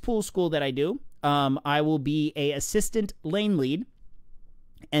next pool school that I do, I will be a assistant lane lead,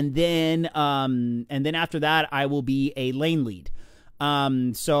 and then after that, I will be a lane lead.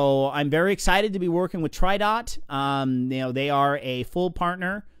 So I'm very excited to be working with Tri-Dot. They are a full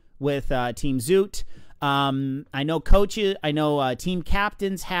partner with Team Zoot. I know coaches, team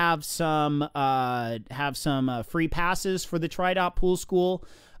captains have some free passes for the Tri-Dot Pool School.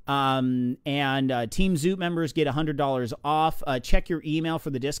 And Team Zoot members get $100 off. Check your email for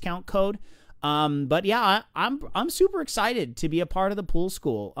the discount code. But yeah, I'm super excited to be a part of the pool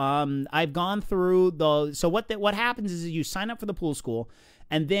school. I've gone through so what happens is you sign up for the pool school,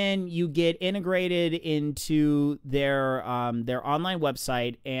 and then you get integrated into their online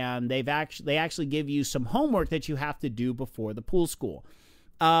website, and they actually give you some homework that you have to do before the pool school.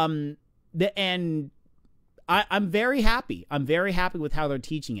 I'm very happy. I'm very happy with how they're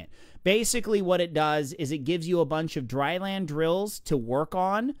teaching it. Basically, what it does is it gives you a bunch of dryland drills to work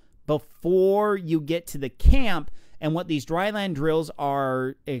on before you get to the camp. And what these dryland drills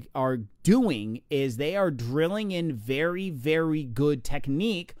are doing is they are drilling in very, very good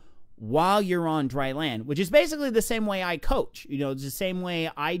technique while you're on dry land, which is basically the same way I coach. It's the same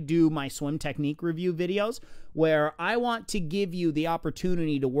way I do my swim technique review videos, where I want to give you the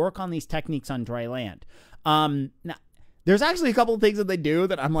opportunity to work on these techniques on dry land. Now, there's actually a couple of things that they do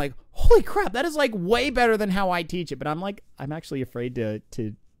that I'm like, holy crap, that is like way better than how I teach it. But I'm actually afraid to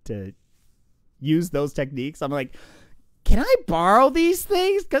use those techniques. I'm like, can I borrow these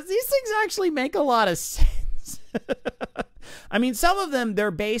things? Because these things actually make a lot of sense. I mean, some of them, they're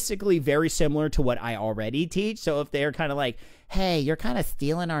basically very similar to what I already teach. So if they're kind of like, hey, you're kind of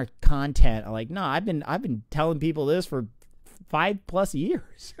stealing our content, I'm like, no, I've been telling people this for 5+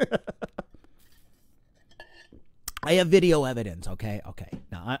 years. I have video evidence. Okay.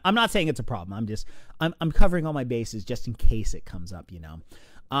 No, I'm not saying it's a problem. I'm covering all my bases just in case it comes up,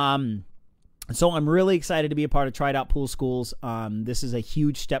 So I'm really excited to be a part of Tri-Dot Pool Schools. This is a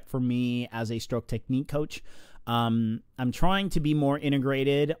huge step for me as a stroke technique coach. I'm trying to be more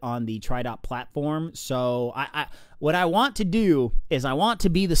integrated on the Tri-Dot platform. So what I want to do is I want to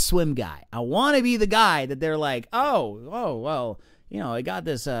be the swim guy. I want to be the guy that they're like, oh, well, I got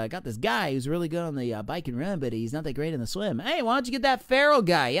this guy who's really good on the bike and run, but he's not that great in the swim. Hey, why don't you get that Farrell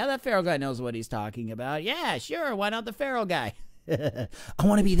guy? Yeah, that Farrell guy knows what he's talking about. Yeah, sure. Why not the Farrell guy? I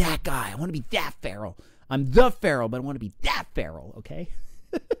want to be that guy. I want to be that Farrell. I'm the Farrell, but I want to be that Farrell. Okay.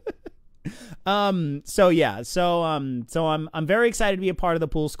 So I'm very excited to be a part of the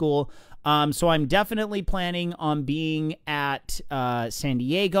pool school. So I'm definitely planning on being at San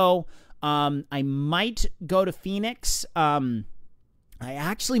Diego. I might go to Phoenix. I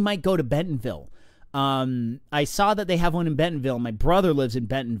actually might go to Bentonville. I saw that they have one in Bentonville. My brother lives in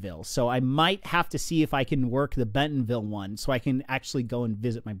Bentonville, so I might have to see if I can work the Bentonville one so I can actually go and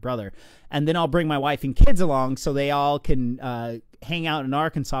visit my brother. And then I'll bring my wife and kids along so they all can hang out in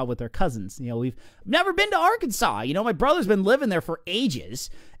Arkansas with their cousins. We've never been to Arkansas. My brother's been living there for ages,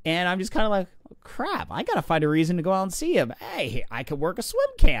 and I'm just kind of like, oh, crap, I got to find a reason to go out and see him. Hey, I could work a swim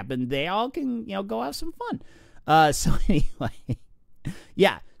camp, and they all can, go have some fun. So anyway,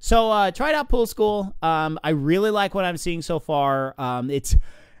 yeah. So Tri-Dot Pool School, I really like what I'm seeing so far. It's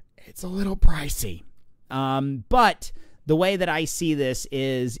a little pricey, but the way that I see this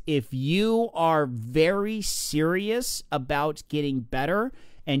is if you are very serious about getting better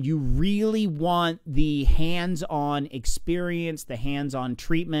and you really want the hands-on experience, the hands-on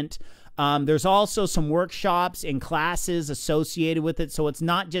treatment. There's also some workshops and classes associated with it, so it's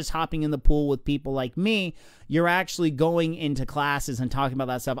not just hopping in the pool with people like me. You're actually going into classes and talking about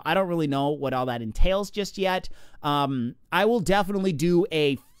that stuff. I don't really know what all that entails just yet. I will definitely do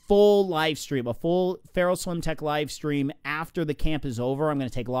a full live stream, a full Feral Swim Tech live stream after the camp is over. I'm going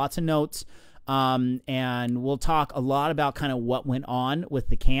to take lots of notes, and we'll talk a lot about kind of what went on with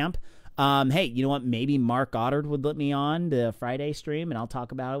the camp. Hey, you know what? Maybe Mark Goddard would let me on the Friday stream, and I'll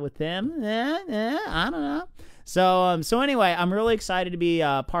talk about it with him. I don't know. So anyway, I'm really excited to be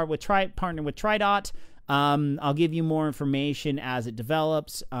partnered with TriDot. I'll give you more information as it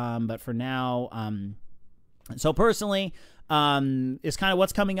develops, but for now, so personally, is kind of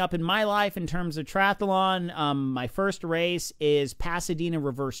what's coming up in my life in terms of triathlon. My first race is Pasadena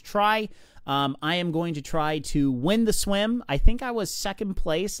Reverse Tri. I am going to try to win the swim. I think I was second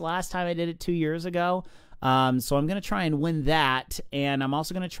place last time I did it 2 years ago. So I'm going to try and win that. And I'm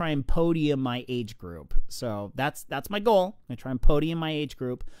also going to try and podium my age group. So that's my goal. I'm going to try and podium my age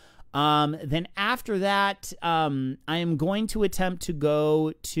group. Then after that, I am going to attempt to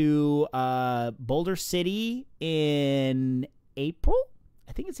go to Boulder City in April.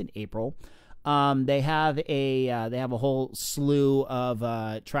 I think it's in April. They have a whole slew of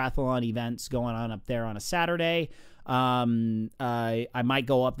triathlon events going on up there on a Saturday. I might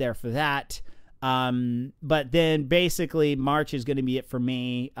go up there for that. But then basically March is going to be it for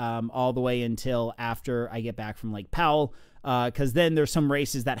me, all the way until after I get back from Lake Powell. Because then there's some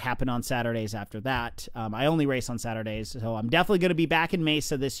races that happen on Saturdays after that. I only race on Saturdays, so I'm definitely going to be back in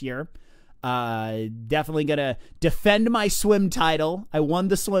Mesa this year. Definitely going to defend my swim title. I won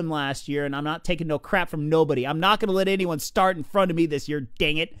the swim last year, and I'm not taking no crap from nobody. I'm not going to let anyone start in front of me this year,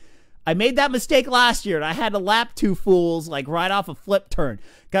 dang it. I made that mistake last year, and I had to lap two fools like right off a flip turn.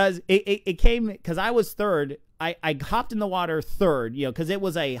 Because it came, because I was third. I hopped in the water third, you know, because it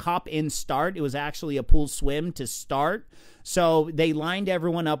was a hop in start. It was actually a pool swim to start. So they lined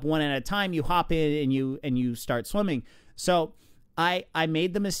everyone up one at a time. You hop in and you start swimming. So I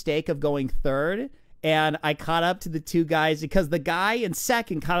made the mistake of going third, and I caught up to the two guys because the guy in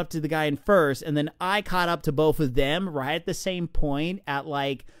second caught up to the guy in first, and then I caught up to both of them right at the same point at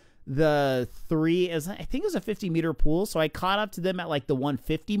like the I think it was a 50-meter pool. So I caught up to them at like the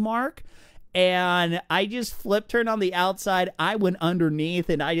 150 mark. And I just flip turned on the outside. I went underneath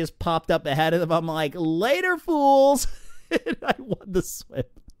and I just popped up ahead of them. I'm like, later, fools. And I won the swim.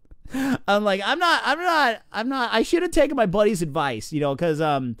 I'm like, I'm not, I should have taken my buddy's advice, you know, because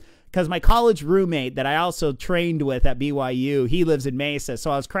my college roommate that I also trained with at BYU, he lives in Mesa.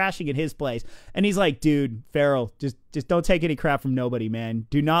 So I was crashing at his place. And he's like, dude, Farrell, just don't take any crap from nobody, man.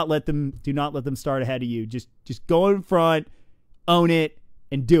 Do not let them start ahead of you. Just go in front, own it,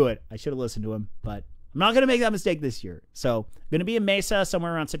 and do it. I should have listened to him, but I'm not going to make that mistake this year. So I'm going to be in Mesa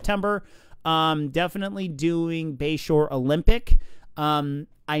somewhere around September. Definitely doing Bayshore Olympic.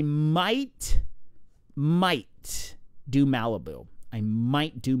 I might do Malibu.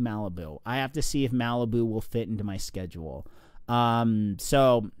 I have to see if Malibu will fit into my schedule. Yep.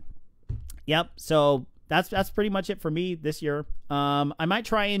 So that's pretty much it for me this year. I might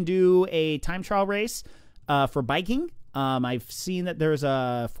try and do a time trial race, for biking. I've seen that there's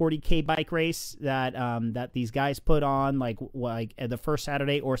a 40K bike race that these guys put on like the first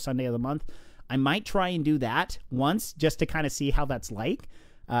Saturday or Sunday of the month. I might try and do that once just to kind of see how that's like.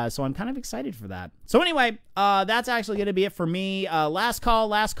 So I'm kind of excited for that. So anyway, that's actually going to be it for me. Last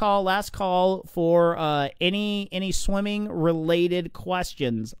call for any swimming related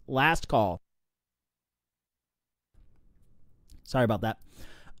questions. Last call. Sorry about that.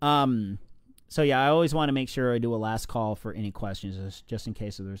 So yeah, I always want to make sure I do a last call for any questions, just in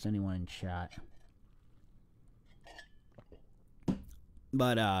case if there's anyone in chat.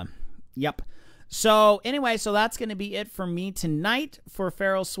 But yep. So anyway, so that's going to be it for me tonight for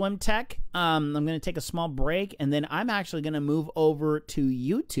Feral Swim Tech. I'm going to take a small break, and then I'm actually going to move over to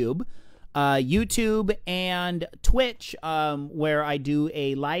YouTube. YouTube and Twitch, where I do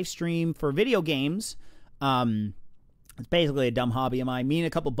a live stream for video games. It's basically a dumb hobby of mine. Me and a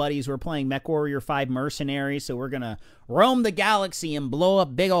couple buddies were playing MechWarrior 5 Mercenaries, so we're going to roam the galaxy and blow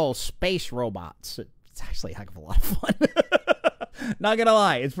up big old space robots. It's actually a heck of a lot of fun. Not going to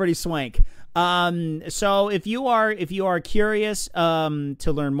lie, it's pretty swank. So if you are curious to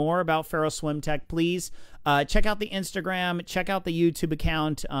learn more about Feral Swim Tech, please check out the Instagram, check out the YouTube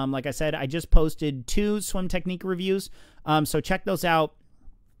account. Like I said, I just posted 2 swim technique reviews, so check those out.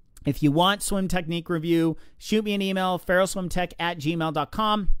 If you want swim technique review, shoot me an email,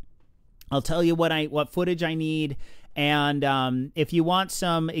 feralswimtech@gmail.com. I'll tell you what footage I need, And if you want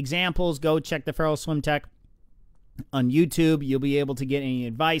some examples, go check the Feral Swim Tech on YouTube. You'll be able to get any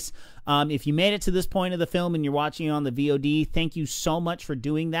advice. If you made it to this point of the film and you're watching on the VOD, thank you so much for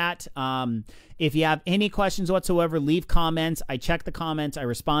doing that. If you have any questions whatsoever, leave comments. I check the comments. I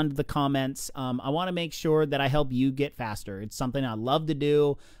respond to the comments. I want to make sure that I help you get faster. It's something I love to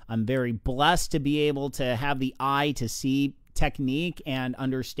do. I'm very blessed to be able to have the eye to see technique and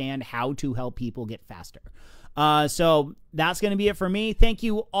understand how to help people get faster. So that's going to be it for me. Thank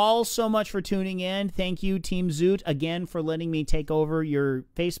you all so much for tuning in. Thank you, Team Zoot, again, for letting me take over your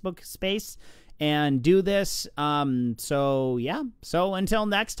Facebook space and do this. So yeah. So until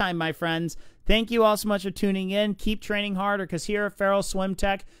next time, my friends, thank you all so much for tuning in. Keep training harder, because here at Feral Swim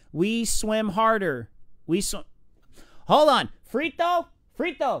Tech, we swim harder. Hold on.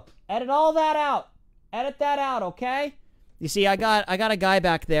 Frito, edit all that out. Edit that out, okay? You see, I got a guy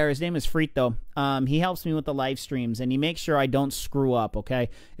back there. His name is Frito. He helps me with the live streams, and he makes sure I don't screw up, okay?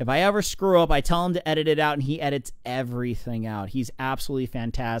 If I ever screw up, I tell him to edit it out, and he edits everything out. He's absolutely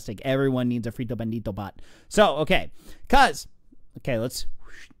fantastic. Everyone needs a Frito Bendito bot. So, okay. Okay, let's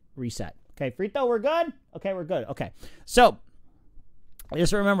reset. Okay, Frito, we're good? Okay, we're good. Okay. So,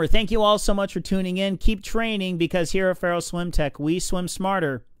 just remember, thank you all so much for tuning in. Keep training, because here at Feral Swim Tech, we swim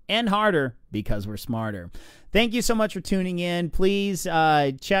smarter and harder because we're smarter. Thank you so much for tuning in. Please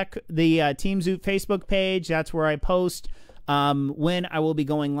check the Team Zoot Facebook page. That's where I post when I will be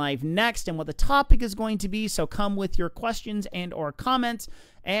going live next and what the topic is going to be. So come with your questions and or comments.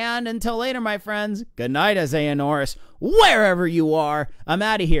 And until later, my friends, good night, Isaiah Norris, wherever you are. I'm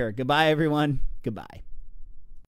out of here. Goodbye, everyone. Goodbye.